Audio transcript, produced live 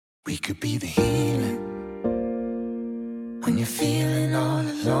We could be the healing when you're feeling all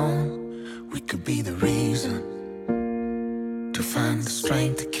alone. We could be the reason to find the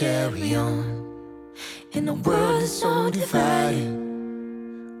strength to carry on. In a world that's so divided,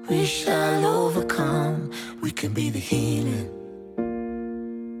 we shall overcome. We can be the healing.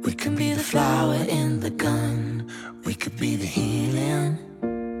 We can be the flower in the gun. We could be the healing.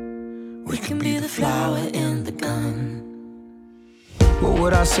 We can be the flower in the gun. What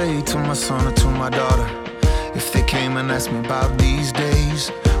would I say to my son or to my daughter if they came and asked me about these days?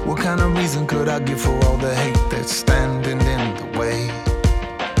 What kind of reason could I give for all the hate that's standing in the way?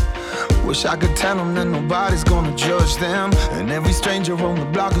 Wish I could tell them that nobody's gonna judge them, and every stranger on the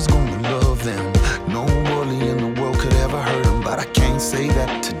block is gonna love them. No bully in the world could ever hurt them, but I can't say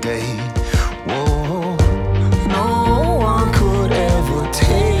that today. Whoa, no one could ever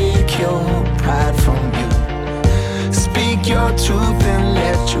take your pride from you. Speak your truth and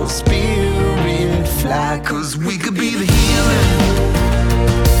let your spirit fly, 'cause we could be the healing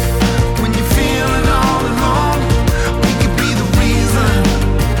when you're feeling all alone. We could be the reason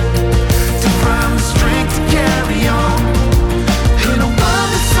to find the strength to carry on. In a world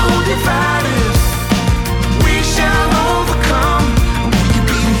that's so divided, we shall overcome. We could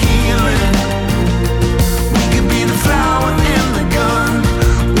be the healing. We could be the flower in the gun.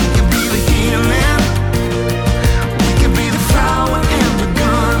 We could be the healing.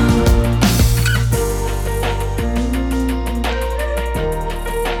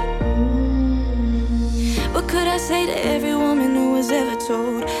 Say to every woman who was ever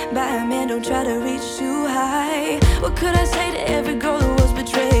told by a man, don't try to reach too high. What could I say to every girl who was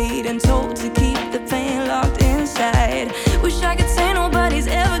betrayed and told to keep the pain locked inside? Wish I could say nobody's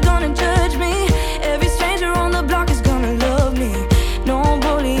ever gonna judge me. Every stranger on the block is gonna love me. No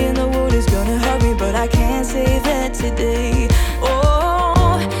bully in the world is gonna hurt me, but I can't say that today.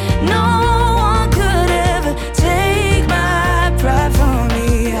 Oh, no one could ever take my pride from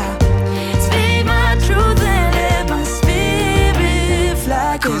me. Speak my truth and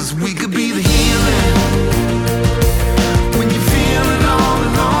 'cause we could be the healing when you're feeling all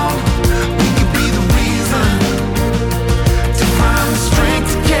alone. We could be the reason to find the strength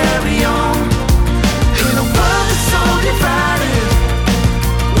to carry on. In a world that's so divided,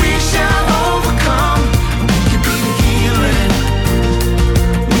 we shall overcome. We could be the healing.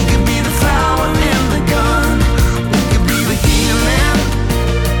 We could be the flower in the gun. We could be the healing.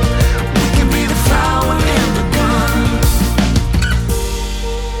 We could be the flower in the gun.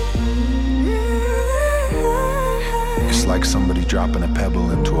 It's like somebody dropping a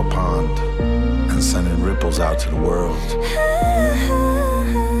pebble into a pond and sending ripples out to the world.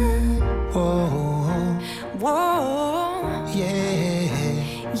 Whoa, whoa, yeah,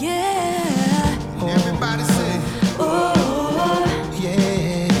 yeah. Oh. Everybody say, oh,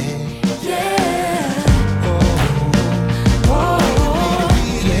 yeah, yeah. Oh, oh,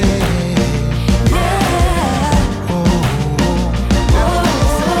 yeah, yeah. Oh,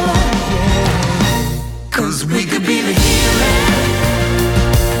 yeah. 'Cause we could be the healing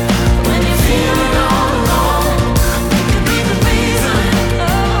when you're feeling all alone. We could be the reason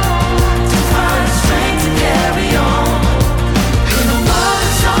to find the strength to carry on. In a world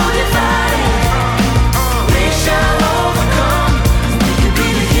that's so divided, we shall overcome. We could be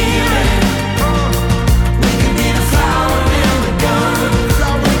the healing. We could be the flower in the gun.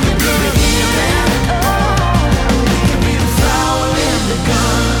 We could be the healing. We could be the flower in the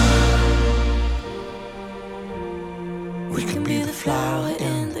gun. We can be the flower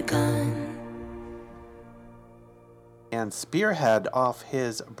in the gun. And Spearhead off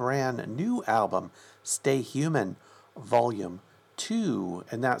his brand new album, Stay Human, Volume 2.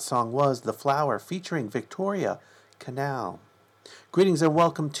 And that song was The Flower featuring Victoria Canal. Greetings and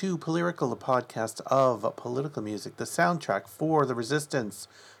welcome to Polyrical, the podcast of political music, the soundtrack for the resistance,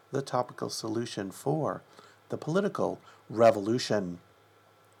 the topical solution for the political revolution.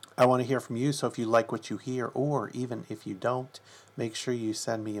 I want to hear from you, so if you like what you hear, or even if you don't, make sure you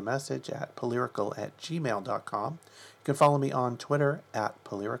send me a message at polyrical@gmail.com. You can follow me on Twitter at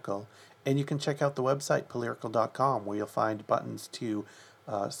Polyrical, and you can check out the website polyrical.com, where you'll find buttons to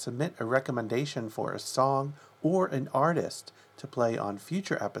submit a recommendation for a song or an artist to play on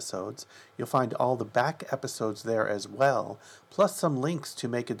future episodes. You'll find all the back episodes there as well, plus some links to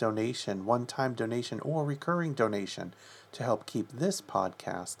make a donation, one-time donation or recurring donation, to help keep this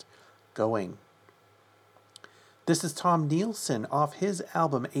podcast going. This is Tom Nielsen off his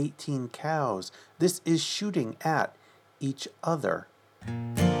album 18 Cows. This is Shooting at Each Other.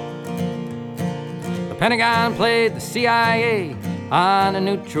 The Pentagon played the CIA on a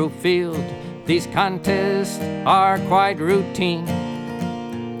neutral field. These contests are quite routine.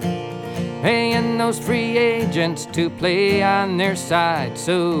 paying those free agents to play on their side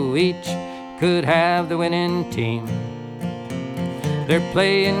so each could have the winning team. They're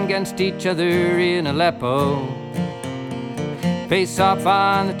playing against each other in Aleppo, face off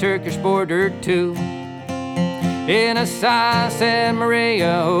on the Turkish border too. In Assas and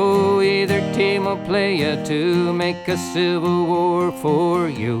Morea, oh, either team will play you to make a civil war for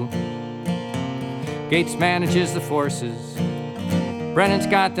you. Gates manages the forces, Brennan's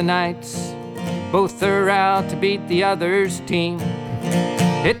got the knights, both are out to beat the other's team.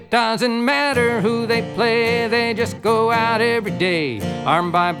 It doesn't matter who they play, they just go out every day,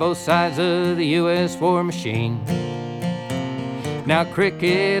 armed by both sides of the U.S. war machine. Now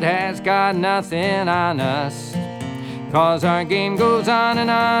cricket has got nothing on us, 'cause our game goes on and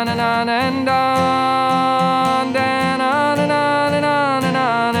on and on and on, and on and on and on and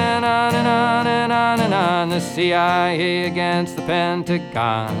on and on and on and on and on. The CIA against the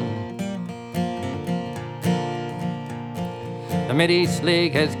Pentagon. The Mideast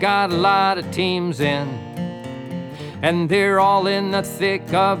League has got a lot of teams in, and they're all in the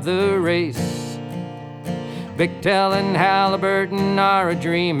thick of the race. Bechtel and Halliburton are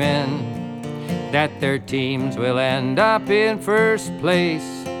a-dreamin' that their teams will end up in first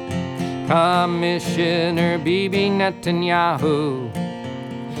place. Commissioner Bibi Netanyahu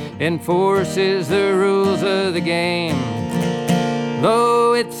enforces the rules of the game.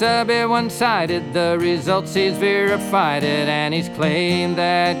 Though it's a bit one-sided, the results he's verified it, and he's claimed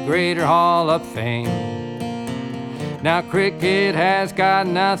that Greater Hall of Fame. Now cricket has got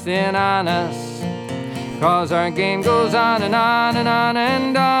nothing on us, 'cause our game goes on and on and on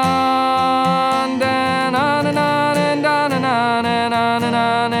and on, and on and on and on and on and on and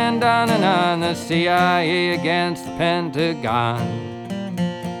on and on and on. The CIA against the Pentagon.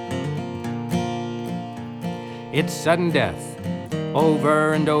 It's sudden death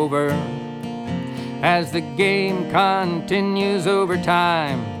over and over as the game continues over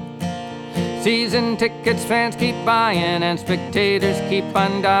time. Season tickets fans keep buying and spectators keep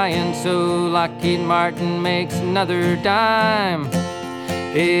on dying, so Lockheed Martin makes another dime.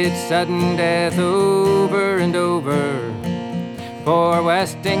 It's sudden death over and over for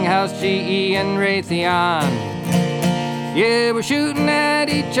Westinghouse, GE, and Raytheon. Yeah, we're shooting at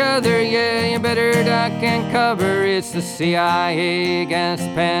each other, yeah, you better duck and cover. It's the CIA against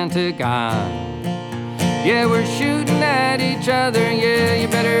the Pentagon. Yeah, we're shooting at each other, yeah, you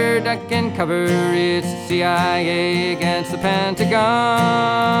better duck and cover. It's the CIA against the Pentagon.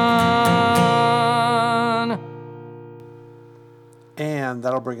 And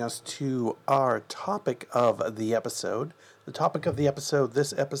that'll bring us to our topic of the episode. The topic of the episode,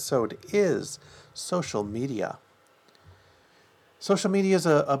 this episode, is social media. Social media is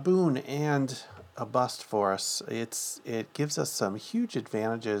a boon and a bust for us. It gives us some huge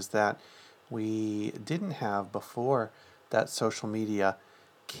advantages that we didn't have before that social media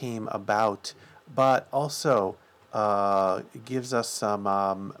came about, but also gives us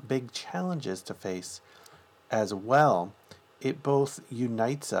some big challenges to face as well. It both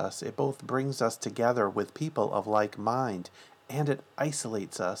unites us, it both brings us together with people of like mind, and it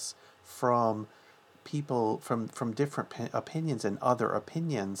isolates us from people from different opinions and other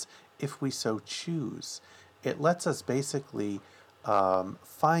opinions if we so choose. It lets us basically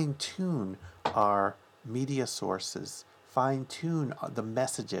fine-tune our media sources, fine-tune the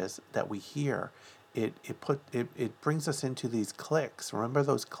messages that we hear. It brings us into these cliques. Remember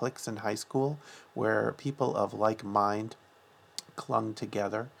those cliques in high school where people of like mind clung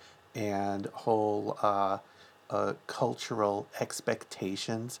together and whole cultural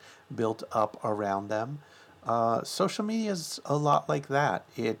expectations built up around them? Social media is a lot like that.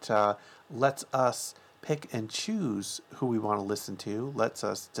 It lets us pick and choose who we want to listen to, lets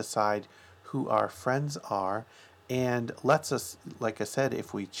us decide who our friends are, and lets us, like I said,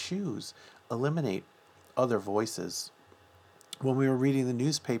 if we choose, eliminate other voices. When we were reading the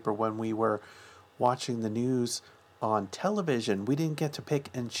newspaper, when we were watching the news on television, we didn't get to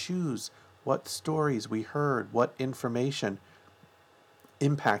pick and choose what stories we heard, what information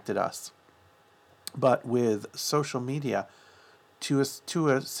impacted us. But with social media, to a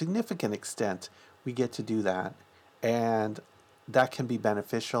significant extent, we get to do that, and that can be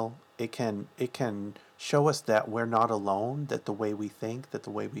beneficial. It can show us that we're not alone, that the way we think, that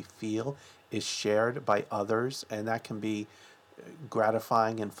the way we feel is shared by others, and that can be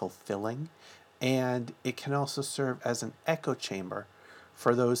gratifying and fulfilling. And it can also serve as an echo chamber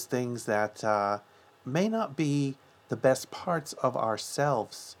for those things that may not be the best parts of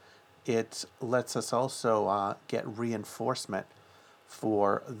ourselves. It lets us also get reinforcement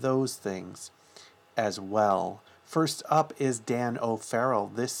for those things as well. First up is Dan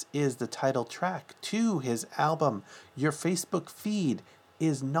O'Farrell. This is the title track to his album, Your Facebook Feed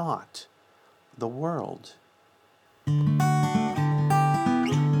is Not the World.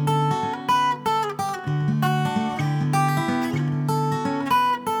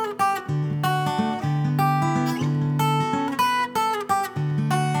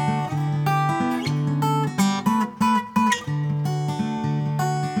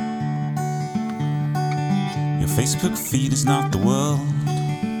 Facebook feed is not the world.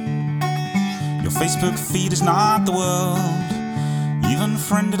 Your Facebook feed is not the world. You've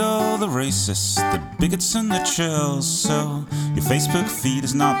unfriended all the racists, the bigots and the churls. So your Facebook feed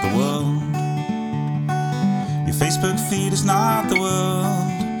is not the world. Your Facebook feed is not the world.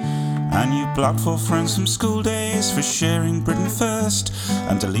 And you blocked 4 friends from school days for sharing Britain First,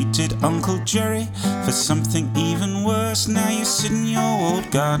 and deleted Uncle Jerry for something even worse. Now you sit in your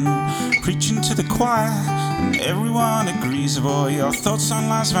old garden preaching to the choir, and everyone agrees of all your thoughts on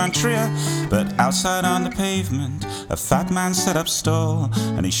Lars Van Trier. But outside on the pavement, a fat man set up stall,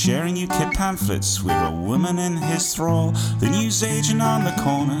 and he's sharing UK pamphlets with a woman in his thrall. The newsagent on the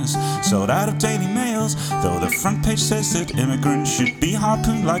corners sold out of Daily Mails, though the front page says that immigrants should be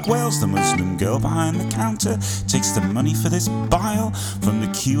harpooned like whales. The Muslim girl behind the counter takes the money for this bile from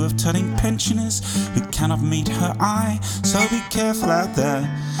the queue of tutting pensioners who cannot meet her eye. So be careful out there,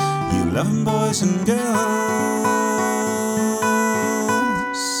 you loving boys and girls.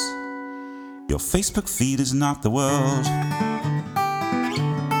 Your Facebook feed is not the world.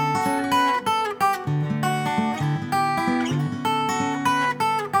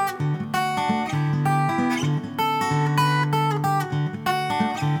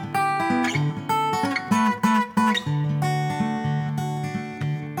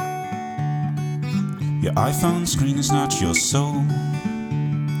 Your iPhone screen is not your soul.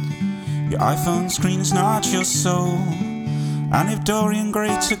 Your iPhone screen is not your soul. And if Dorian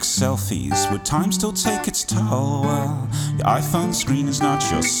Gray took selfies, would time still take its toll? Well, your iPhone screen is not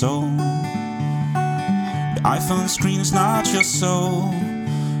your soul. Your iPhone screen is not your soul.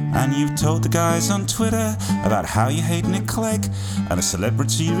 And you've told the guys on Twitter about how you hate Nick Clegg, and a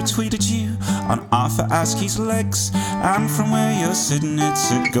celebrity retweeted you on Arthur Askey's legs. And from where you're sitting,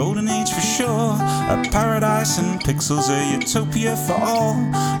 it's a golden age for sure, a paradise and pixels, a utopia for all.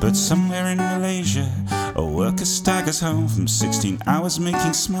 But somewhere in Malaysia, a worker staggers home from 16 hours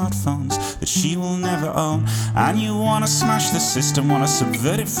making smartphones that she will never own. And you wanna smash the system, wanna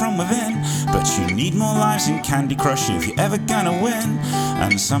subvert it from within, but you need more lives in Candy Crush if you're ever gonna win.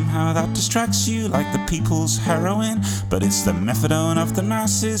 And somehow that distracts you like the people's heroin, but it's the methadone of the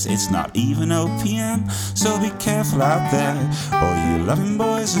masses, it's not even OPM. So be careful out there, all you loving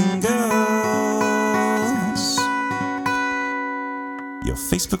boys and girls. Your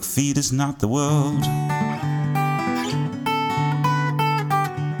Facebook feed is not the world.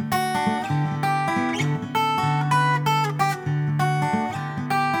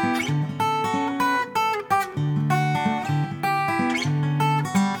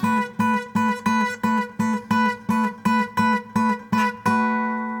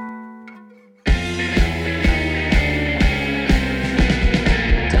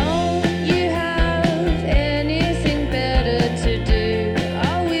 Anything better to do?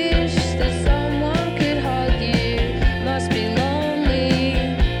 I wish that someone could hold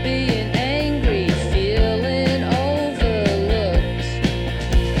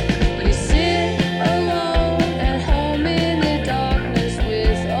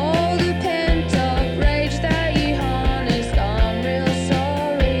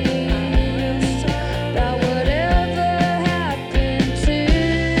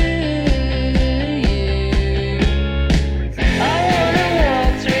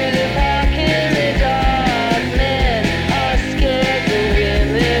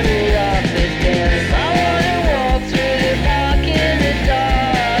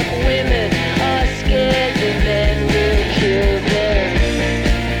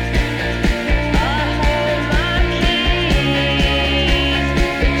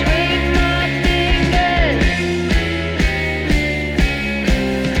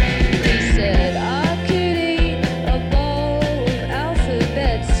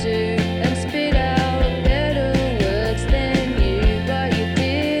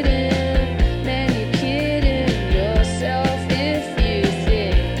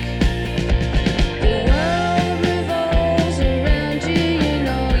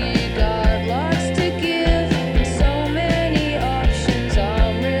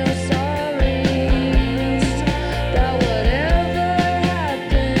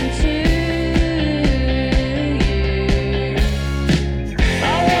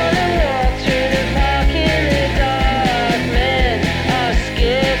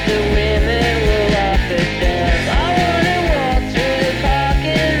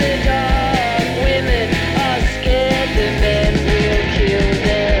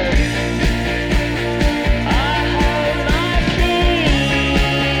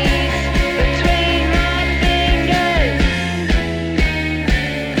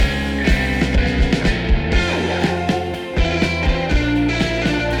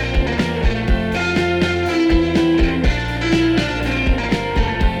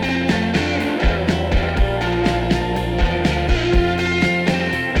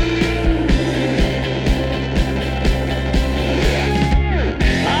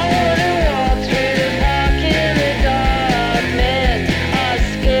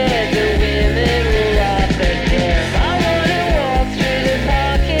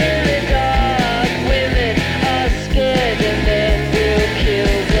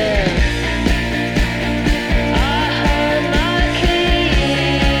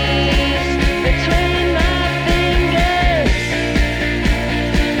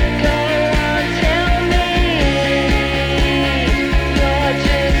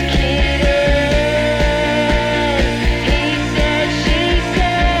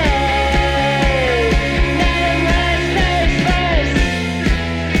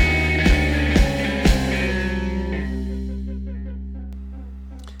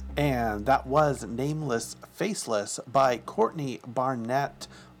that was Nameless Faceless by Courtney Barnett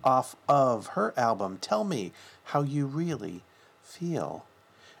off of her album Tell Me How You Really Feel.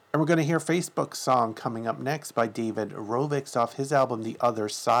 And we're going to hear Facebook Song coming up next by David Rovics off his album The Other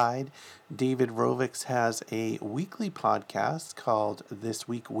Side. David Rovics has a weekly podcast called This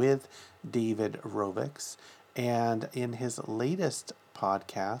Week with David Rovics. And in his latest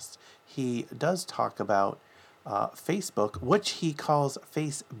podcast, he does talk about Facebook, which he calls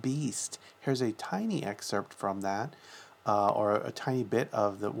Face Beast. Here's a tiny excerpt from that, or a tiny bit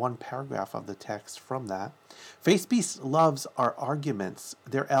of the one paragraph of the text from that. Face Beast loves our arguments.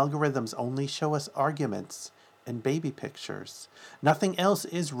 Their algorithms only show us arguments and baby pictures. Nothing else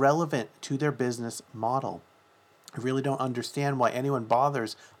is relevant to their business model. I really don't understand why anyone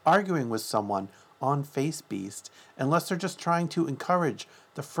bothers arguing with someone on Face Beast unless they're just trying to encourage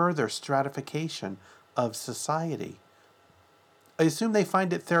the further stratification of society. I assume they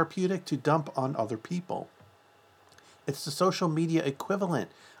find it therapeutic to dump on other people. It's the social media equivalent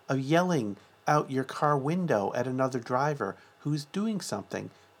of yelling out your car window at another driver who's doing something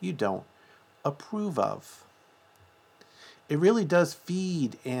you don't approve of. It really does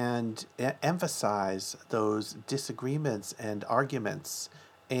feed and emphasize those disagreements and arguments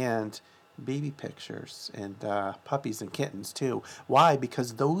and baby pictures and puppies and kittens too. Why?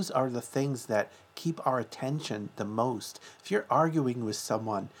 Because those are the things that keep our attention the most. If you're arguing with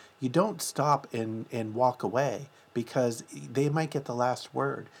someone, you don't stop and walk away, because they might get the last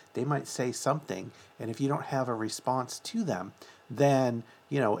word. They might say something, and if you don't have a response to them, then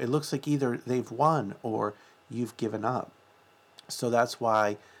it looks like either they've won or you've given up. So that's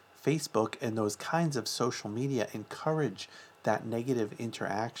why Facebook and those kinds of social media encourage that negative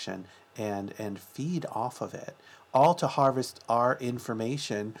interaction and feed off of it, all to harvest our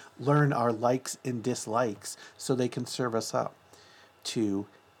information, learn our likes and dislikes, so they can serve us up to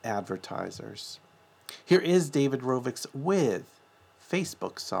advertisers. Here is David Rovics with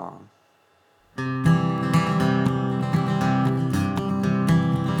Facebook Song.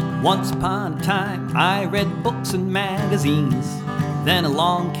 Once upon a time, I read books and magazines. Then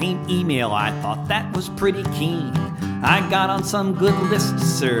along came email, I thought that was pretty keen. I got on some good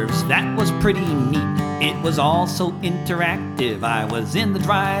listservs, that was pretty neat. It was all so interactive, I was in the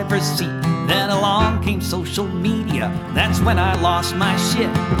driver's seat. Then along came social media, that's when I lost my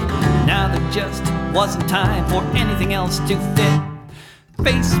shit. Now there just wasn't time for anything else to fit.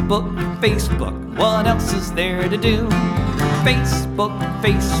 Facebook, Facebook, what else is there to do? Facebook,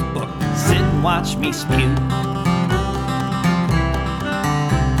 Facebook, sit and watch me spew.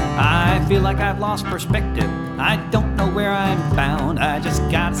 I feel like I've lost perspective. I don't know where I'm bound. I just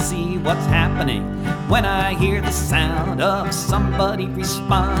gotta see what's happening when I hear the sound of somebody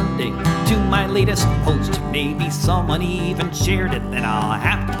responding to my latest post. Maybe someone even shared it, then I'll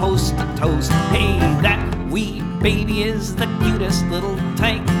have to post a toast. Hey, that wee baby is the cutest little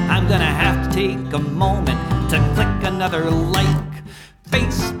tyke. I'm gonna have to take a moment to click another like.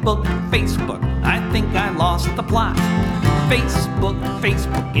 Facebook, Facebook, I think I lost the plot. Facebook,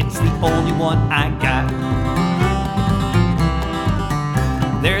 Facebook, it's the only one I got.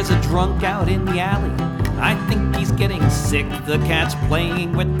 There's a drunk out in the alley, I think he's getting sick. The cat's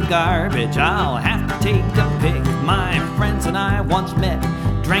playing with the garbage, I'll have to take a pic. My friends and I once met,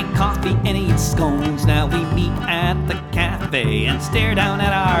 drank coffee and ate scones. Now we meet at the cafe and stare down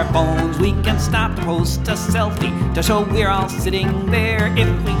at our phones. We can stop to post a selfie to show we're all sitting there. If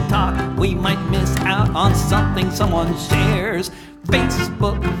we talk, we might miss out on something someone shares.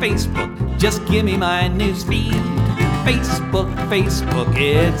 Facebook, Facebook, just give me my news feed. Facebook, Facebook,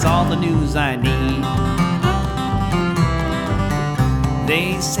 it's all the news I need.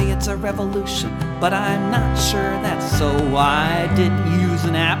 They say it's a revolution, but I'm not sure that's so. I didn't use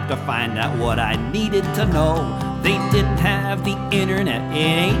an app to find out what I needed to know. They didn't have the internet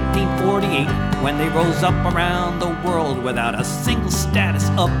in 1848 when they rose up around the world without a single status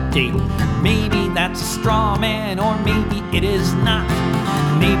update. Maybe that's a straw man, or maybe it is not.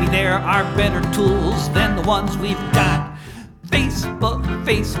 Maybe there are better tools than the ones we've got. Facebook,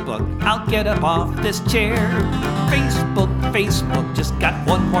 Facebook, I'll get up off this chair. Facebook, Facebook, just got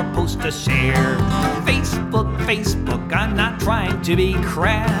one more post to share. Facebook, Facebook, I'm not trying to be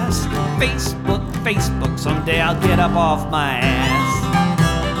crass. Facebook, Facebook, someday I'll get up off my ass.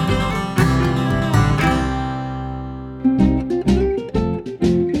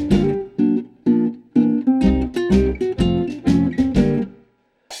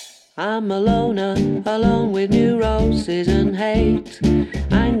 I'm a loner, alone with neuroses and hate.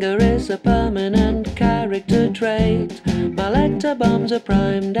 Anger is a permanent character trait. My letter bombs are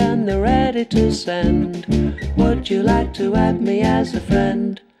primed and they're ready to send. Would you like to add me as a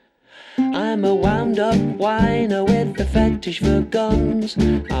friend? I'm a wound-up whiner with a fetish for guns.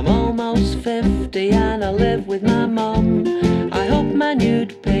 I'm almost 50 and I live with my mum. I hope my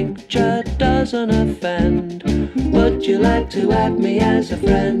nude picture doesn't offend. Would you like to add me as a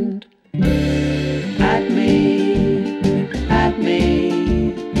friend? Add me, add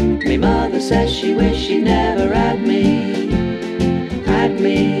me. Me mother says she wish she never had me. Add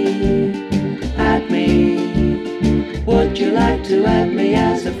me, add me. Would you like to add me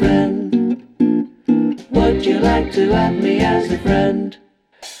as a friend? Would you like to add me as a friend?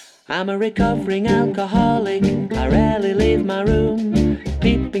 I'm a recovering alcoholic, I rarely leave my room,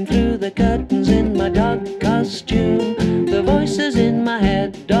 peeping through the curtains in my dog costume. The voices in my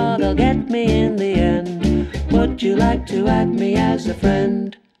head, oh, they'll get me in the end. Would you like to add me as a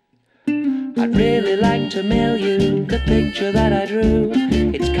friend? I'd really like to mail you the picture that I drew.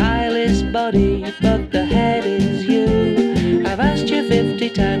 It's Kylie's body, but the head is you. I've asked you 50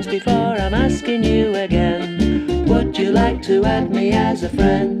 times before, I'm asking you again. Would you like to add me as a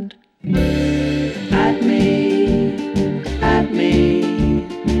friend? Add me, add me.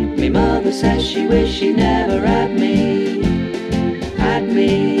 Me mother says she wish she never had me. Add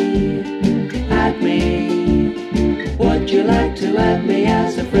me, add me. Would you like to add me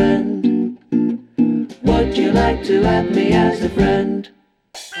as a friend? Would you like to add me as a friend?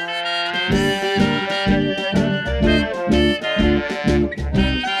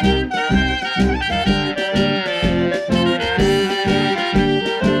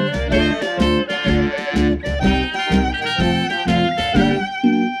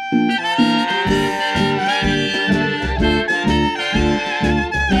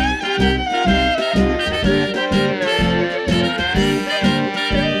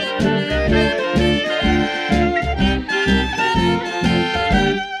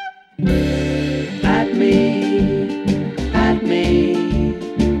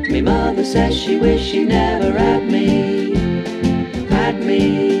 Says she wish she never had me. Add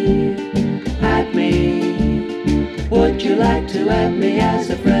me, add me. Would you like to add me as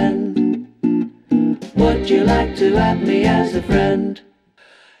a friend? Would you like to add me as a friend?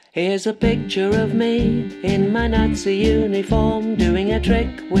 Here's a picture of me in my Nazi uniform, doing a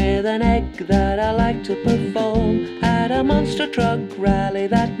trick with an egg that I like to perform at a monster truck rally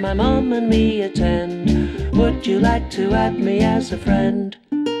that my mom and me attend. Would you like to add me as a friend?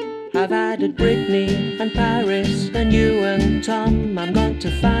 I've added Brittany and Paris and you and Tom. I'm going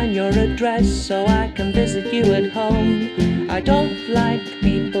to find your address so I can visit you at home. I don't like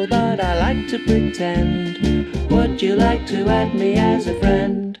people, but I like to pretend. Would you like to add me as a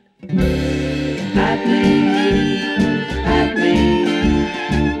friend? Add me, add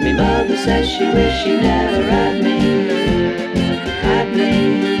me. Me mother says she wish she never had me. Add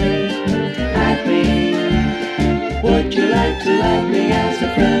me, add me. Would you like to add me as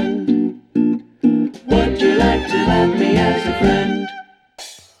a friend? Would you like to add me as a friend?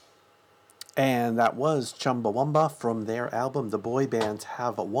 And that was Chumbawamba from their album The Boy Bands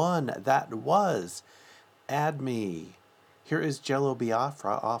Have One. That was Add Me. Here is Jello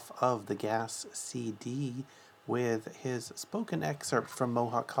Biafra off of the Gas CD with his spoken excerpt from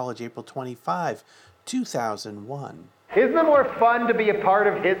Mohawk College, April 25, 2001. Isn't it more fun to be a part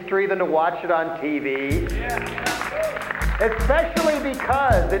of history than to watch it on TV? Especially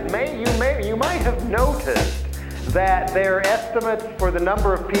because you might have noticed that their estimates for the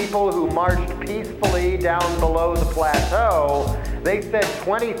number of people who marched peacefully down below the plateau, they said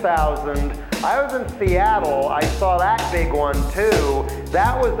 20,000. I was in Seattle, I saw that big one too.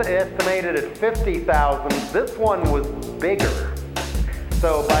 That was estimated at 50,000. This one was bigger.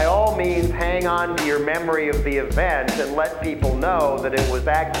 So by all means, hang on to your memory of the event and let people know that it was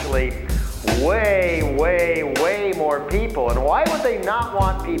actually way, way, way more people. And why would they not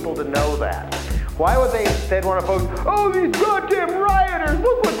want people to know that? Why would they instead want to post, oh, these goddamn rioters,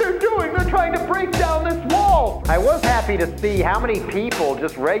 look what they're doing, they're trying to break down this wall. I was happy to see how many people,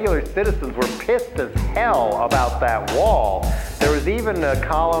 just regular citizens, were pissed as hell about that wall. There was even a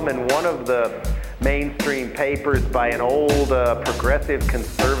column in one of the mainstream papers by an old progressive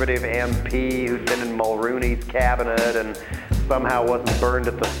conservative MP who'd been in Mulrooney's cabinet and somehow wasn't burned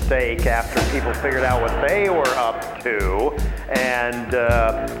at the stake after people figured out what they were up to. And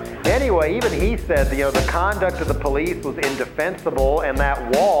anyway, even he said, the conduct of the police was indefensible and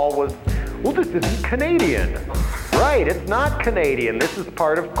that wall was, well, this isn't Canadian. Right, it's not Canadian. This is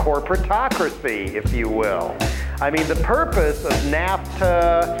part of corporatocracy, if you will. I mean, the purpose of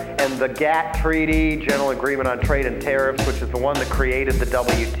NAFTA and the GATT Treaty, General Agreement on Trade and Tariffs, which is the one that created the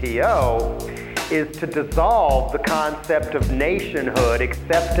WTO, is to dissolve the concept of nationhood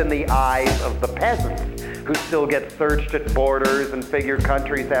except in the eyes of the peasants. who still get searched at borders and figure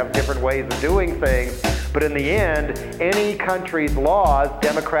countries have different ways of doing things. But in the end, any country's laws,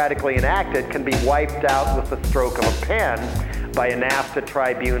 democratically enacted, can be wiped out with the stroke of a pen by a NAFTA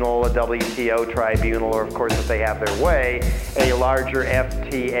tribunal, a WTO tribunal, or of course, if they have their way, a larger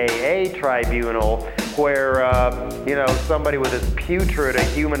FTAA tribunal, where somebody with as putrid a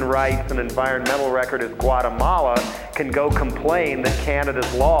human rights and environmental record as Guatemala can go complain that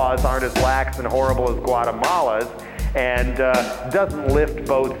Canada's laws aren't as lax and horrible as Guatemala's, and doesn't lift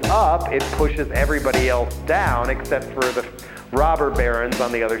boats up. It pushes everybody else down, except for the robber barons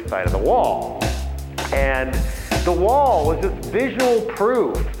on the other side of the wall. And the wall was just visual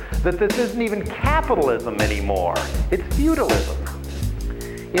proof that this isn't even capitalism anymore. It's feudalism.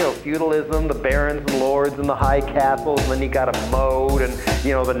 Feudalism, the barons and lords and the high castles, and then you got a moat, and,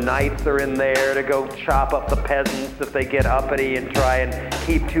 the knights are in there to go chop up the peasants if they get uppity and try and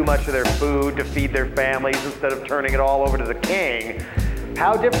keep too much of their food to feed their families instead of turning it all over to the king.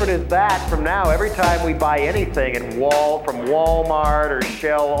 How different is that from now? Every time we buy anything from Walmart or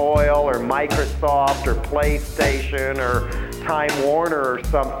Shell Oil or Microsoft or PlayStation or Time Warner or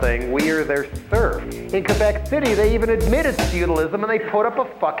something, we are their serf. In Quebec City, they even admit it's feudalism and they put up a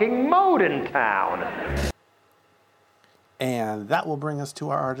fucking moat in town. And that will bring us to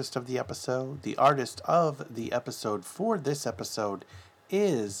our artist of the episode. The artist of the episode for this episode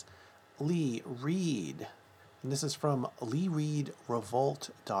is Lee Reed. And this is from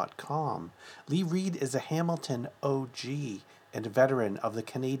LeeReedRevolt.com. Lee Reed is a Hamilton OG and a veteran of the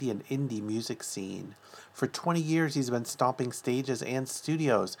Canadian indie music scene. For 20 years, he's been stomping stages and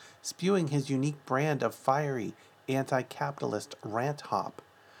studios, spewing his unique brand of fiery, anti-capitalist rant hop.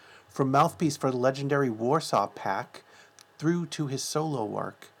 From mouthpiece for the legendary Warsaw Pack through to his solo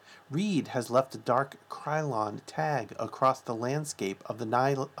work, Reed has left a dark Krylon tag across the landscape of the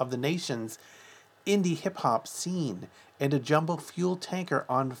nation's indie hip-hop scene and a jumbo fuel tanker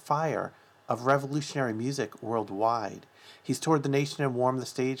on fire of revolutionary music worldwide. He's toured the nation and warmed the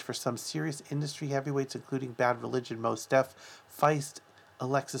stage for some serious industry heavyweights, including Bad Religion, Mos Def, Feist,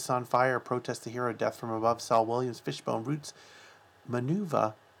 Alexis on Fire, Protest the Hero, Death from Above, Saul Williams, Fishbone, Roots,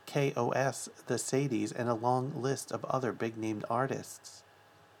 Manuva, KOS, The Sadies, and a long list of other big-named artists.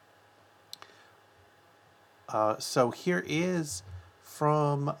 So here is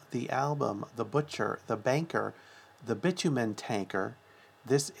from the album The Butcher, The Banker, The Bitumen Tanker.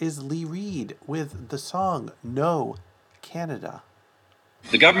 This is Lee Reed with the song No Canada.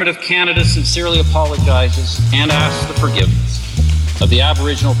 The Government of Canada sincerely apologizes and asks the forgiveness of the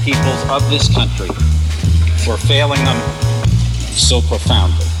Aboriginal peoples of this country for failing them so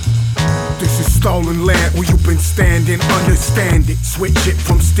profoundly. This is stolen land where you've been standing, understand it. Switch it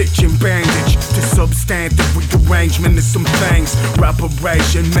from stitch and bandage to substantive rearrangement of some things.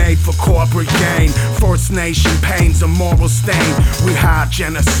 Reparation made for corporate gain. First Nation pains a moral stain. We hide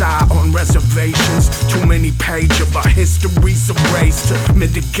genocide on reservations. Too many pages of our history's erased to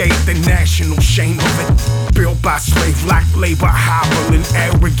mitigate the national shame of it. Built by slave like labor hobbling,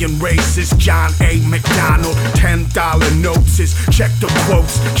 arrogant racist John A. McDonald. $10 notes is check the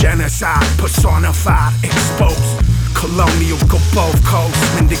quotes. Genocide personified, exposed. Colonial go both coasts.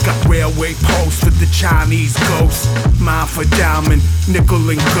 When they got railway posts for the Chinese ghosts. Mine for diamond, nickel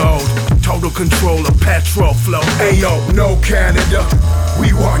and gold. Total control of petrol flow. Ayo, no Canada,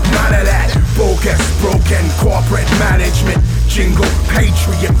 we want none of that. Bogus, broken corporate management. Jingle,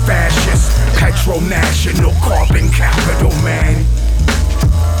 patriot, fascist. Petro-national carbon capital, man.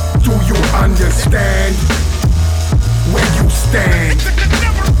 Do you understand where you stand?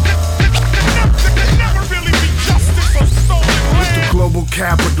 Global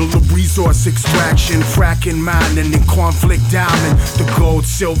capital of resource extraction, fracking, mining, and conflict diamond. The gold,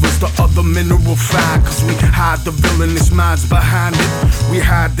 silver's the other mineral fine. Cause we hide the villainous minds behind it. We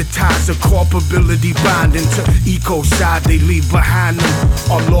hide the ties of culpability binding to ecocide they leave behind them.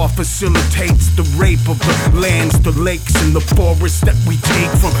 Our law facilitates the rape of the lands, the lakes, and the forests that we take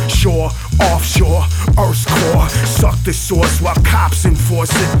from shore, offshore, Earth's core. Suck the source while cops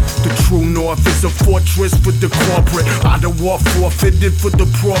enforce it. The true north is a fortress for the corporate. Ottawa forfeited for the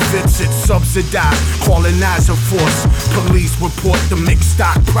profits. It's subsidized, colonizer force. Police report the mixed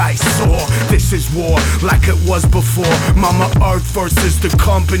stock price soar. This is war like it was before. Mama Earth versus the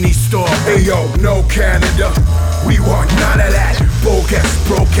company store. Ayo, no Canada, we want none of that. Bogus,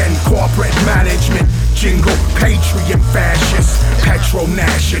 broken corporate management. Jingle, patriot, fascist.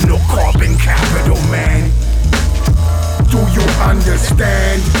 Petro-national carbon capital, man. Do you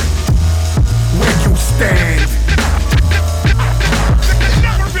understand where you stand?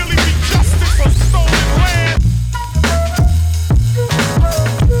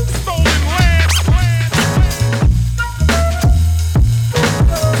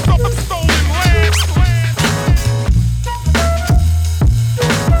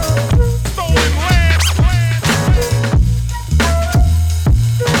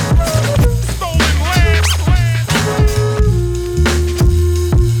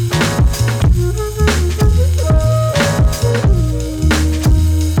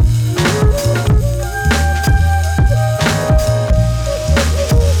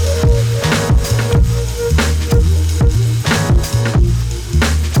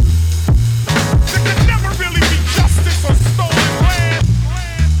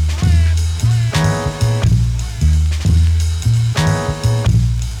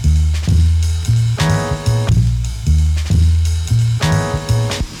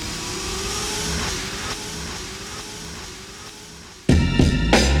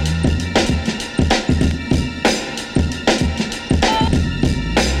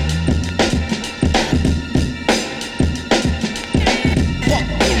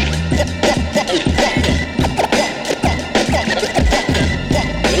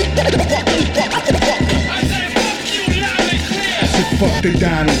 fuck the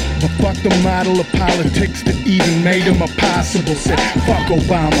Donald, but fuck the model of politics that even made him impossible. Said fuck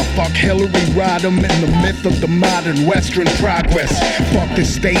Obama, fuck Hillary Rodham, and the myth of the modern Western progress. Fuck the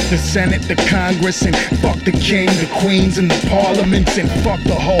state, the Senate, the Congress, and fuck the king, the queens, and the parliaments, and fuck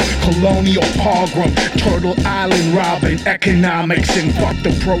the whole colonial pogrom, Turtle Island robbing economics, and fuck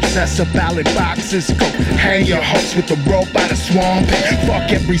the process of ballot boxes. Go hang your host with the rope by the swamp, and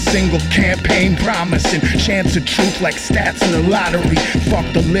fuck every single campaign promise and chance of truth like stats in the lottery. Fuck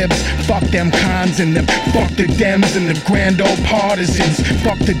the libs, fuck them cons and them, fuck the Dems and the grand old partisans.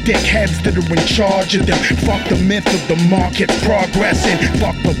 Fuck the dickheads that are in charge of them. Fuck the myth of the market progressing.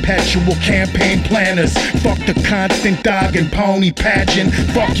 Fuck perpetual campaign planners. Fuck the constant dog and pony pageant.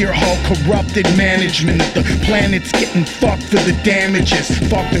 Fuck your whole corrupted management of the planet's getting fucked for the damages.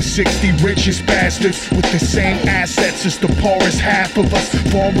 Fuck the 60 richest bastards with the same assets as the poorest half of us.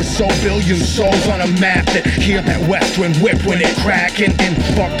 For we're so billion souls on a map that hear that western whip when it cracking. And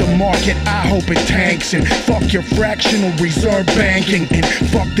fuck the market, I hope it tanks. And fuck your fractional reserve banking. And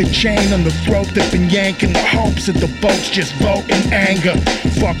fuck the chain on the throat that been yanking the hopes of the votes just vote in anger.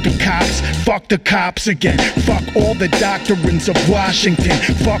 Fuck the cops again. Fuck all the doctrines of Washington.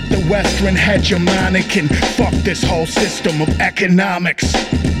 Fuck the western hegemonic and fuck this whole system of economics.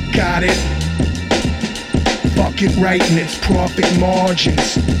 Got it? Fuck it right in its profit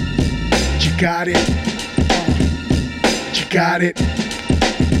margins. You got it? You got it?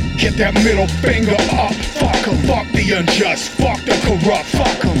 Get that middle finger up. Fuck 'em, fuck the unjust, fuck the corrupt,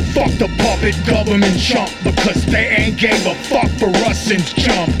 fuck 'em, fuck the puppet government chump, because they ain't gave a fuck for us since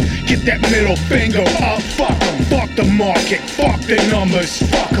jump. Get that middle finger up. Fuck 'em, fuck the market, fuck the numbers,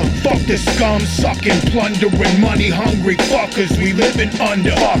 fuck 'em, fuck the scum sucking, plundering, money hungry fuckers we living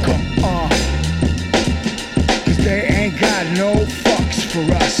under. Fuck 'em, cause they ain't got no fucks for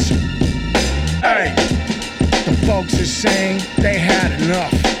us. Hey, the folks are saying they had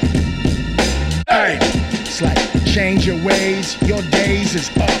enough. Hey, it's like change your ways, your days is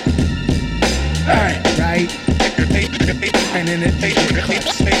up. Hey, right? And then it ain't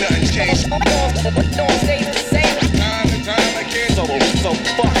nothing changed. Don't stay the same. Time and time again. So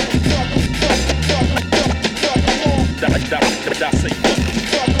fuck.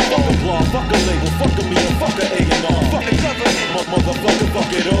 Fuck a blog, fuck a label, fuck a meal, fuck a A&R, fuck a cover, motherfucker,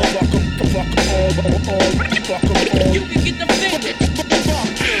 fuck it all, fuck 'em all, fuck 'em all. You can get the finger.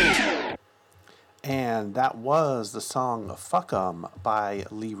 And that was the song Fuck 'Em by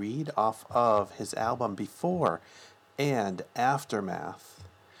Lee Reed off of his album Before and Aftermath.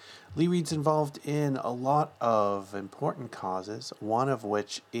 Lee Reed's involved in a lot of important causes, one of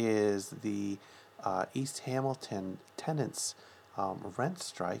which is the East Hamilton tenants rent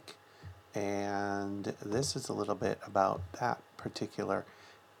strike, and this is a little bit about that particular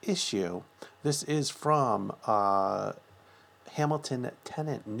issue. This is from Hamilton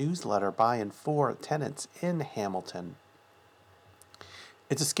Tenant Newsletter by and for tenants in Hamilton.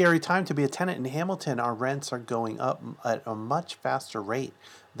 It's a scary time to be a tenant in Hamilton. Our rents are going up at a much faster rate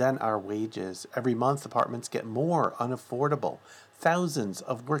than our wages. Every month, apartments get more unaffordable. Thousands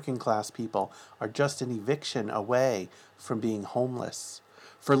of working class people are just an eviction away from being homeless.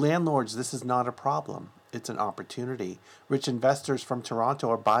 For landlords, this is not a problem. It's an opportunity. Rich investors from Toronto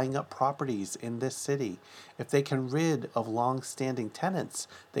are buying up properties in this city. If they can rid of long-standing tenants,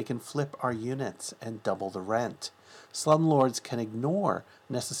 they can flip our units and double the rent. Slumlords can ignore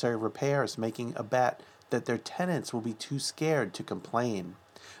necessary repairs, making a bet that their tenants will be too scared to complain.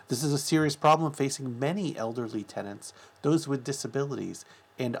 This is a serious problem facing many elderly tenants, those with disabilities,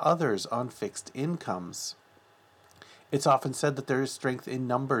 and others on fixed incomes. It's often said that there is strength in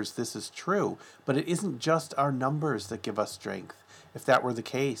numbers. This is true, but it isn't just our numbers that give us strength. If that were the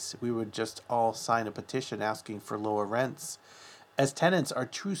case, we would just all sign a petition asking for lower rents. As tenants, our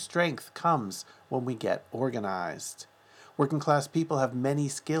true strength comes when we get organized. Working class people have many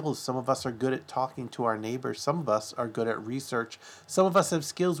skills. Some of us are good at talking to our neighbors. Some of us are good at research. Some of us have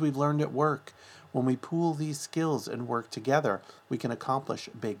skills we've learned at work. When we pool these skills and work together, we can accomplish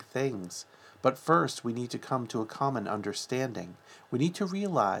big things. But first, we need to come to a common understanding. We need to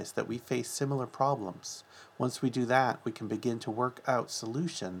realize that we face similar problems. Once we do that, we can begin to work out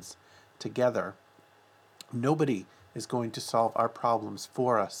solutions together. Nobody is going to solve our problems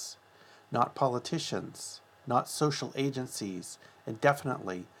for us. Not politicians, not social agencies, and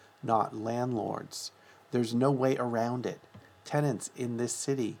definitely not landlords. There's no way around it. Tenants in this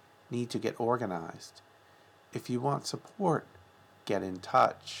city need to get organized. If you want support, get in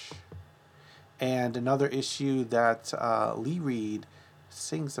touch. And another issue that Lee Reed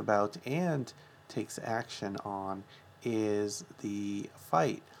sings about and takes action on is the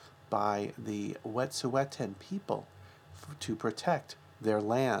fight by the Wet'suwet'en people to protect their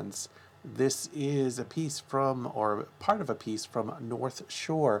lands. This is a piece from, or part of a piece from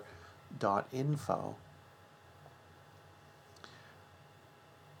northshore.info.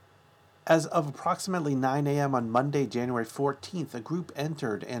 As of approximately 9 a.m. on Monday, January 14th, a group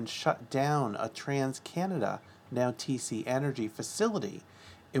entered and shut down a TransCanada, now TC Energy, facility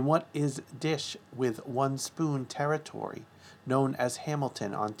in what is dish with one spoon territory, known as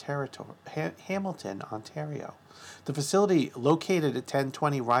Hamilton, Ontario. The facility, located at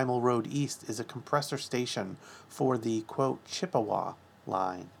 1020 Rymel Road East, is a compressor station for the, quote, Chippewa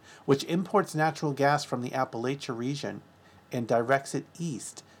line, which imports natural gas from the Appalachia region and directs it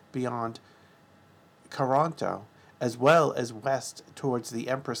east beyond Toronto, as well as west towards the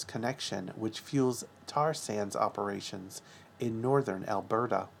Empress Connection, which fuels tar sands operations in northern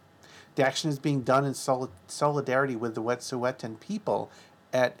Alberta. The action is being done in solidarity with the Wet'suwet'en people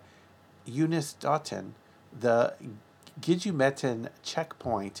at Unistoten, the Gidjumetan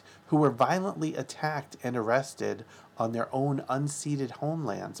checkpoint, who were violently attacked and arrested on their own unceded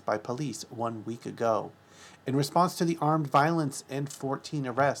homelands by police 1 week ago. In response to the armed violence and 14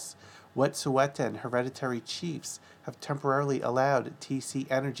 arrests, Wet'suwet'en hereditary chiefs have temporarily allowed TC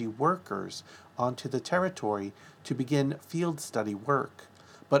Energy workers onto the territory to begin field study work,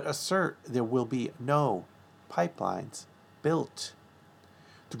 but assert there will be no pipelines built.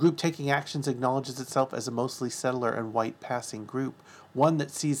 The group taking actions acknowledges itself as a mostly settler and white passing group, one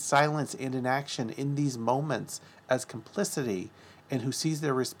that sees silence and inaction in these moments as complicity, and who sees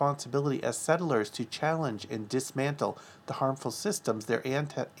their responsibility as settlers to challenge and dismantle the harmful systems their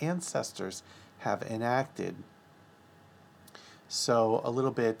ancestors have enacted. So a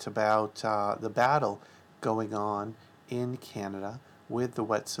little bit about the battle going on in Canada with the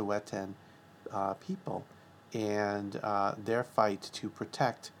Wet'suwet'en people and their fight to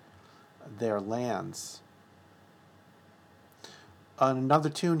protect their lands. Another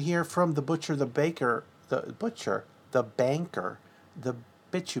tune here from the Butcher, the Banker, the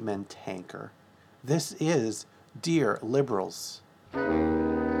Bitumen Tanker. This is Dear Liberals.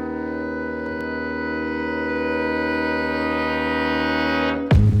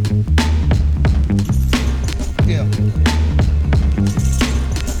 Yeah.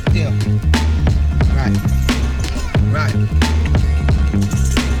 Right.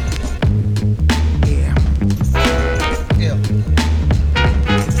 Yeah. Yeah.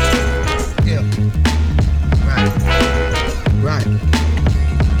 Right.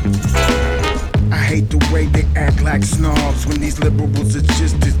 I hate the way they act like snobs when these liberals are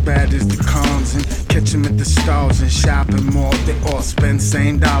just as bad as the cons, and catch them at the stalls and shopping mall. They all spend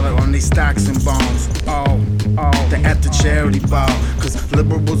same dollar on these stocks and bonds. They're at the charity ball, cause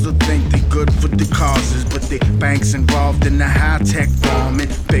liberals will think they good for the causes, but the banks involved in the high-tech bombing,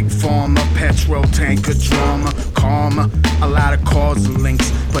 big pharma, petrol tanker drama, karma, a lot of causal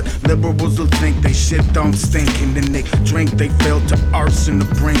links. But liberals will think they shit don't stink, and then they drink they fell to arson, the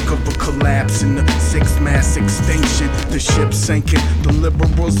brink of a collapse in the sixth mass extinction. The ship sinking, the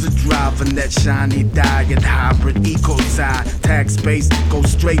liberals are driving that shiny diet hybrid eco-tie. Tax base go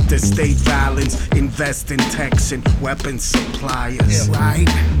straight to state violence, invest in techs and weapon suppliers. Yeah. Right?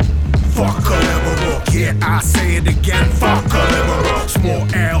 Fuck a liberal, yeah, I say it again, fuck a liberal. Small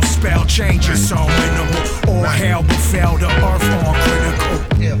L spell changes so minimal. All hell befell the earth on critical.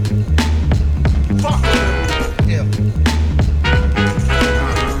 Yeah. Fuck a liberal, yeah.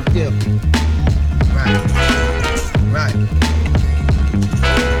 Yeah. Right.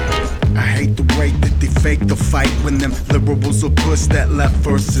 I hate the way that they fake the fight when them liberals will push that left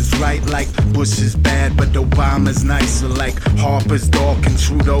versus right. Like Bush is bad, but Obama's nicer. Like Harper's dark and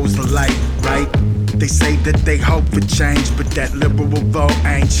Trudeau's the light, right? They say that they hope for change, but that liberal vote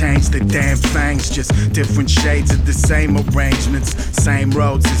ain't changed the damn things. Just different shades of the same arrangements. Same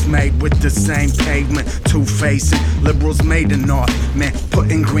roads is made with the same pavement. Two-facing liberals made an art, man,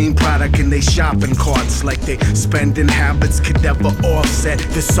 putting green product in they shopping carts. Like they spending habits could never offset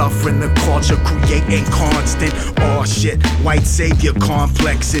the suffering, the culture creating constant shit. White savior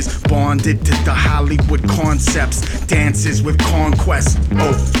complexes bonded to the Hollywood concepts. Dances with conquest.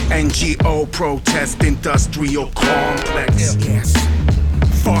 NGO protest. Industrial complex. Yes.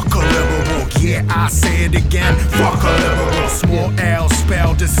 Fuck a liberal, yeah, I say it again. Fuck a liberal. Small L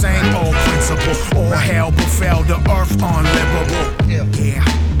spelled the same old principle. All hell befell the earth unlivable. Yeah.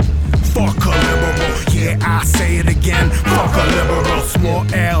 Fuck a liberal, yeah, I say it again. Fuck a liberal. Small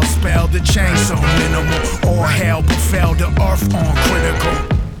L spelled the change so minimal. All hell befell the earth uncritical.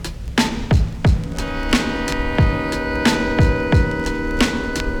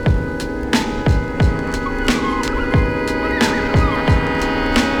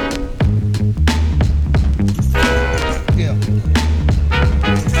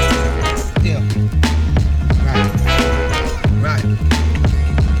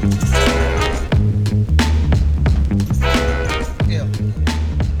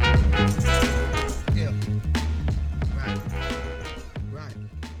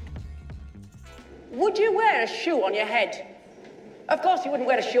 wear a shoe on your head. Of course you wouldn't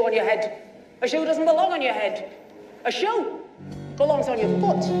wear a shoe on your head. A shoe doesn't belong on your head. A shoe belongs on your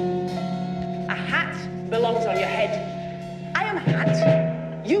foot. A hat belongs on your head. I am a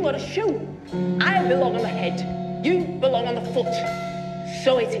hat. You are a shoe. I belong on the head. You belong on the foot.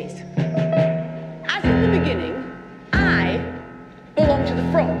 So it is. As in the beginning, I belong to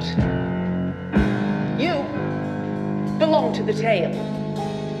the front. You belong to the tail.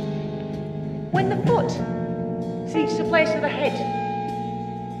 When the foot seeks the place of the head,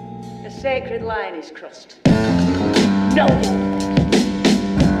 the sacred line is crossed. No.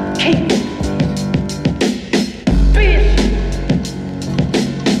 Keep it. Be it.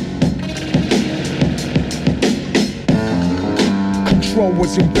 Control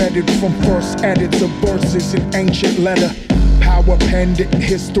was embedded from first edits of verses in ancient letter. Power penned it,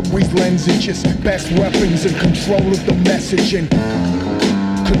 history's lensages, best weapons and control of the messaging.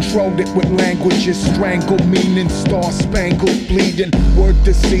 Controlled it with languages, strangled meaning, star-spangled bleeding, word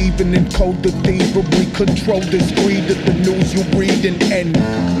deceiving, encode the thievery, controlled this greed of the news you reading, and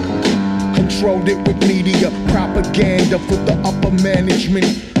controlled it with media, propaganda for the upper management.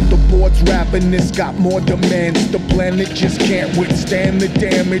 The board's rapping this got more demands, the planet just can't withstand the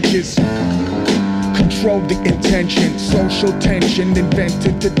damages. Control the intention, social tension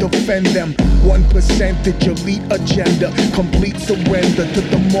invented to defend them. 1% elite agenda, complete surrender to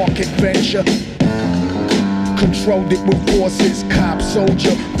the market venture. Controlled it with forces, cop,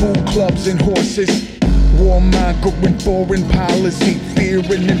 soldier, food clubs and horses. Warmongering foreign policy, fear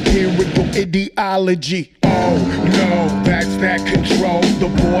and imperial ideology. Oh no, that's that control. The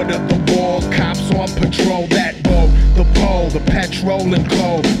border, the wall, cops on patrol. That bow, the pole, the petrol and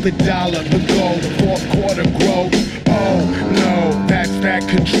coal, the dollar, the gold, the fourth quarter growth. Oh no, that's that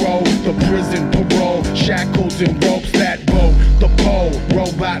control. The prison, parole, shackles and ropes. That bow, the pole,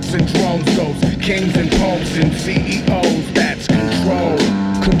 robots and drones. Those kings and popes and CEOs. That's control.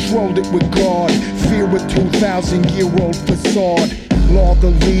 Controlled it with God, fear a 2,000-year-old facade. Law, the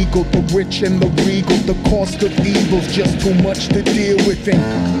legal, the rich and the regal. The cost of evil's just too much to deal with. And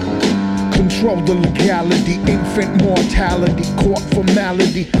control the legality, infant mortality, court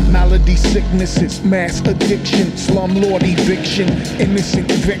formality, malady, sicknesses, mass addiction, slumlord eviction,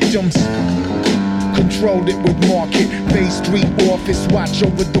 innocent victims. Controlled it with market, Bay Street office, watch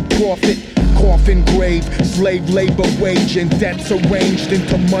over the profit. Coffin grave, slave labor wage and debts arranged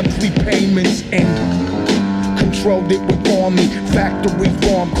into monthly payments. And controlled it with army, factory,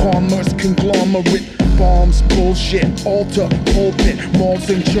 farm, commerce, conglomerate. Bombs, bullshit, altar, pulpit, malls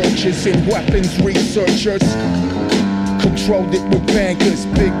and churches and weapons researchers. Controlled it with bankers,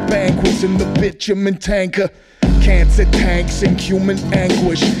 big banquets in the bitumen tanker. Cancer tanks and human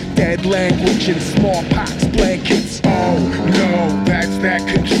anguish, dead language and smallpox blankets. Oh no, that's that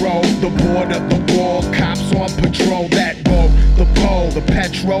control. The border, the wall, cops on patrol. That bow, the pole, the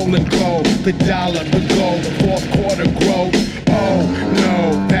petrol and coal, the dollar, the gold, the fourth quarter growth. Oh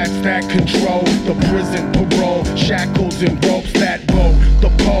no, that's that control. The prison, parole, shackles and ropes. That bow, the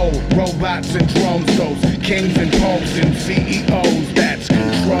pole, robots and drones. Those kings and popes and CEOs. That's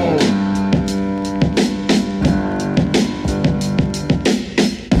control.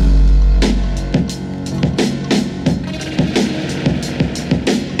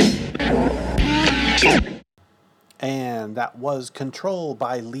 And that was Control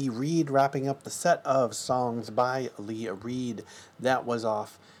by Lee Reed, wrapping up the set of songs by Lee Reed. That was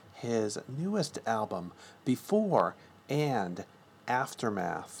off his newest album, Before and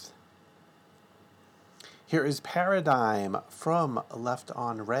Aftermath. Here is Paradigm from Left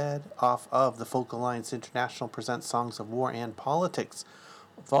on Red, off of the Folk Alliance International Presents Songs of War and Politics,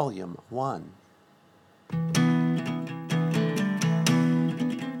 Volume 1.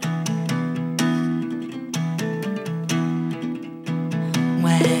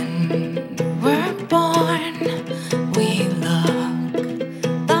 When we're born, we look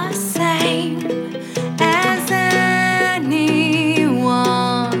the same as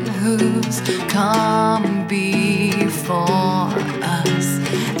anyone who's come before us.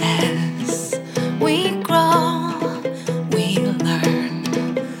 As we grow, we learn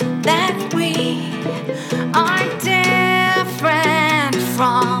that we are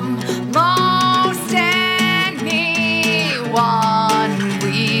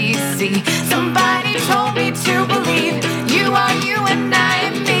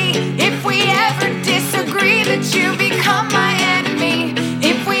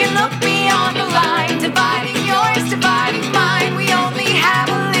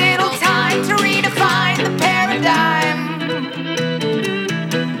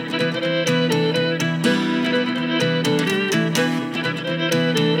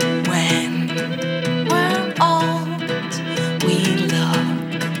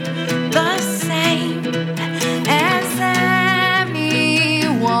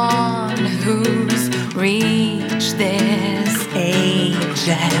who's reached this age,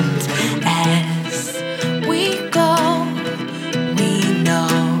 and as we go, we know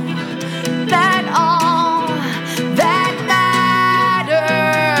that all that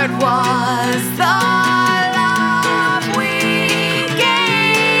mattered was the love we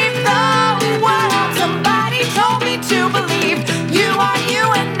gave the world. Somebody told me to believe you are you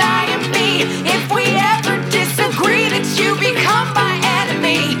and I am me. If we ever disagree, that you become my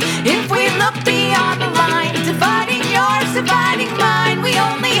enemy. If we look beyond the line, dividing yours, dividing mine, we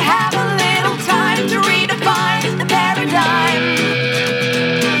only have a little time to redefine the paradigm.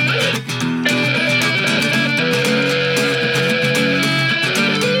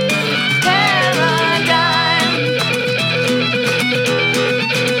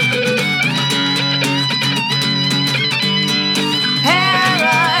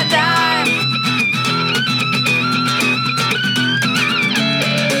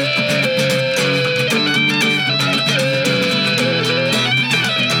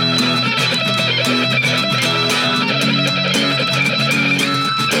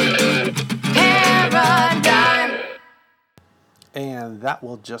 And that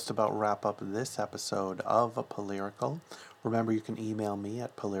will just about wrap up this episode of Polyrical. Remember, you can email me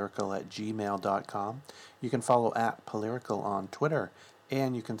at polyrical@gmail.com. You can follow @Polyrical on Twitter.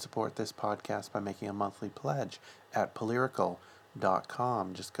 And you can support this podcast by making a monthly pledge at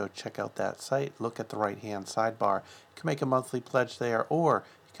polyrical.com. Just go check out that site. Look at the right-hand sidebar. You can make a monthly pledge there, or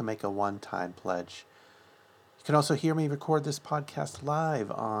you can make a one-time pledge. You can also hear me record this podcast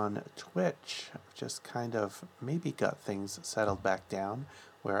live on Twitch. I've just kind of maybe got things settled back down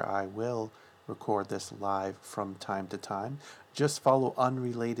where I will record this live from time to time. Just follow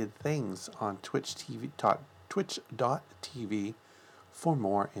Unrelated Things on twitch.tv for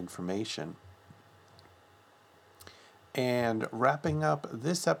more information. And wrapping up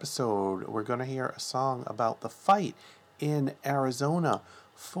this episode, we're going to hear a song about the fight in Arizona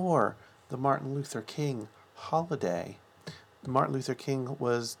for the Martin Luther King holiday. Martin Luther King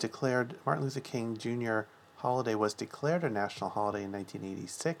Jr. holiday was declared a national holiday in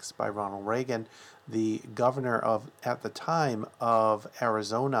 1986 by Ronald Reagan. The governor at the time of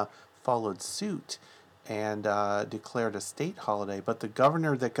Arizona followed suit and declared a state holiday. But the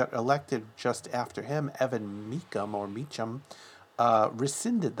governor that got elected just after him, Evan Meacham,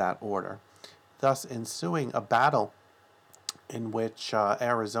 rescinded that order, thus ensuing a battle in which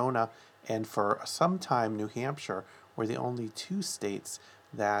Arizona and for some time New Hampshire were the only two states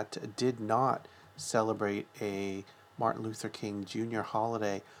that did not celebrate a Martin Luther King Jr.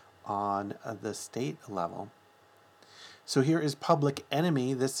 holiday on the state level. So here is Public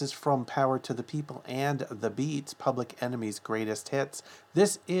Enemy. This is from Power to the People and The Beats, Public Enemy's greatest hits.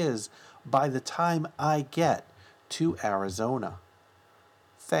 This is By the Time I Get to Arizona.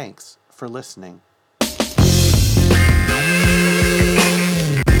 Thanks for listening.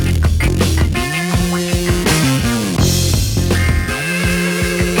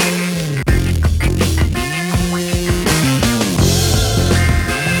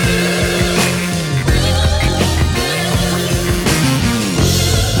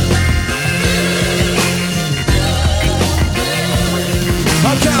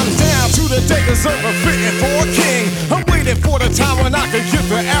 Deserve a fitting for a king. I'm waiting for the time when I can get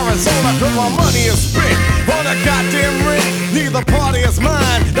to Arizona, cause my money is spent on a goddamn rent. Neither party is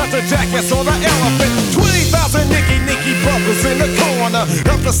mine, not the jackass or the elephant. 20,000 Nicky brothers in the corner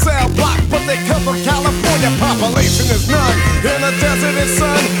of the cell block, but they come from California. Population is none in a desert and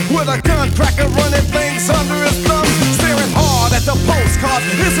sun, with a gun cracker running things under his thumb, staring hard at the postcards.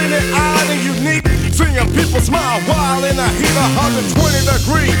 Isn't it odd and unique? Seeing people smile while in a heat of 120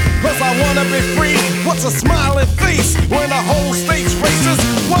 degrees. Cause I wanna be free. What's a smiling face when the whole state's racist?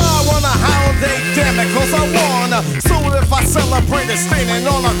 Why I want a holiday, damn it, cause I wanna. So if I celebrate it standing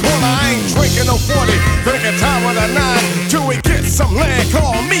on a corner, I ain't drinking no 40, drinking time with a 9 till we get some land.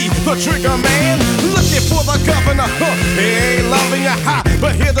 Call me the trigger man, looking for the governor. He ain't loving you high,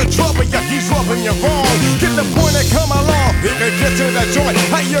 but hear the trouble, yeah, he's rubbing you wrong. Get the point and come along, he can get to the joint.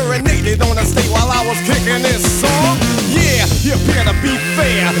 I urinated on the state while I was kicking this song. Yeah, you better be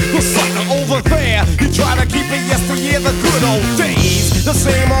fair. The sucker over there, he tried to keep it yesteryear, the good old days, the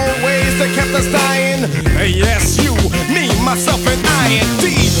same old ways that kept us dying. Yes, you, me, myself, and I,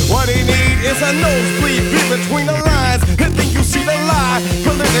 indeed. What he need is a nosebleed, be between the lines, and then you see the lie.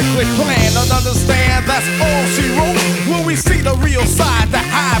 Politically planned, don't understand, that's all she wrote. When we see the real side, the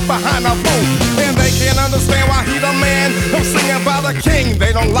hide behind a vote, and they can't understand why he the man. I'm singing about the king,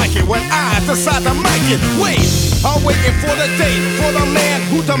 they don't like it when I decide to mic it. Wait, I'm waiting for the date for the man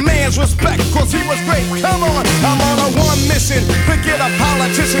who demands respect, cause he was great. Come on, I'm on a one mission to get a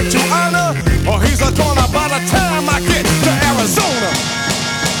politician to honor, or he's a goner by the time I get to Arizona.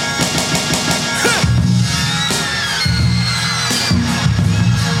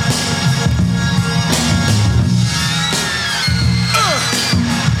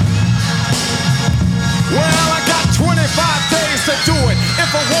 Well, I got 25 days to do it.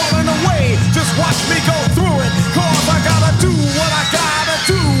 If I'm walling away, just watch me go through it. Cause I gotta do what I gotta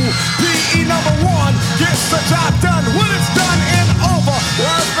do. PE number one gets the job done. When it's done and over,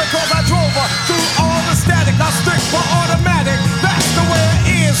 well, it's because I drove her through all the static. Now stick for automatic. That's the way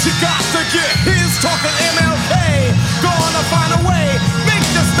it is. You got to get his talking MLK. Gonna find a way. Make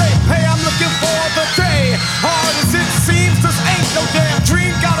this day pay. I'm looking for the day. Hard as it seems, this ain't no damn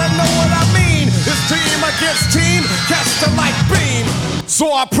dream. Gotta know what I mean. It's team against team, catch the light beam.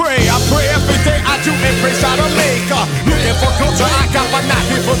 So I pray every day. I do a praise out of maker. Looking for culture, I got but not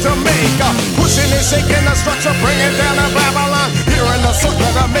here for Jamaica. Pushing and shaking the structure, bringing down the Babylon. Here in the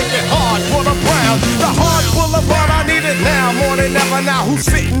circle to make it hard for the brown. The hard boulevard, I need it now, more than ever now. Who's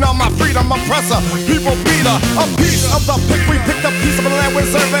sitting on my freedom oppressor? People beater, a piece of the pick. We picked a piece of the land we're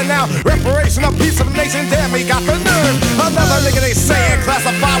serving now. Reparation, a piece of the nation, damn, we got the nerve. Another nigga they saying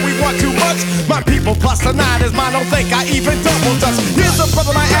classify, we want too much. My people plus the 9 is mine, don't think I even double dutch. Here's a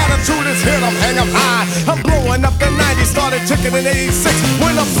brother, my attitude is hit, I'm hang 'em high. I'm blowing up the 90s, started ticking in 86.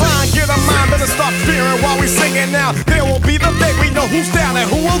 When the blind get a mind, better start fearing while we singing now. There will be the day we know who's down and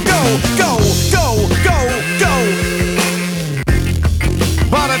who will go, go, go, go, go.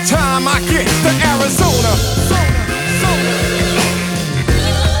 By the time I get to Arizona,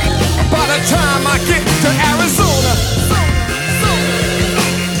 by the time I get to Arizona,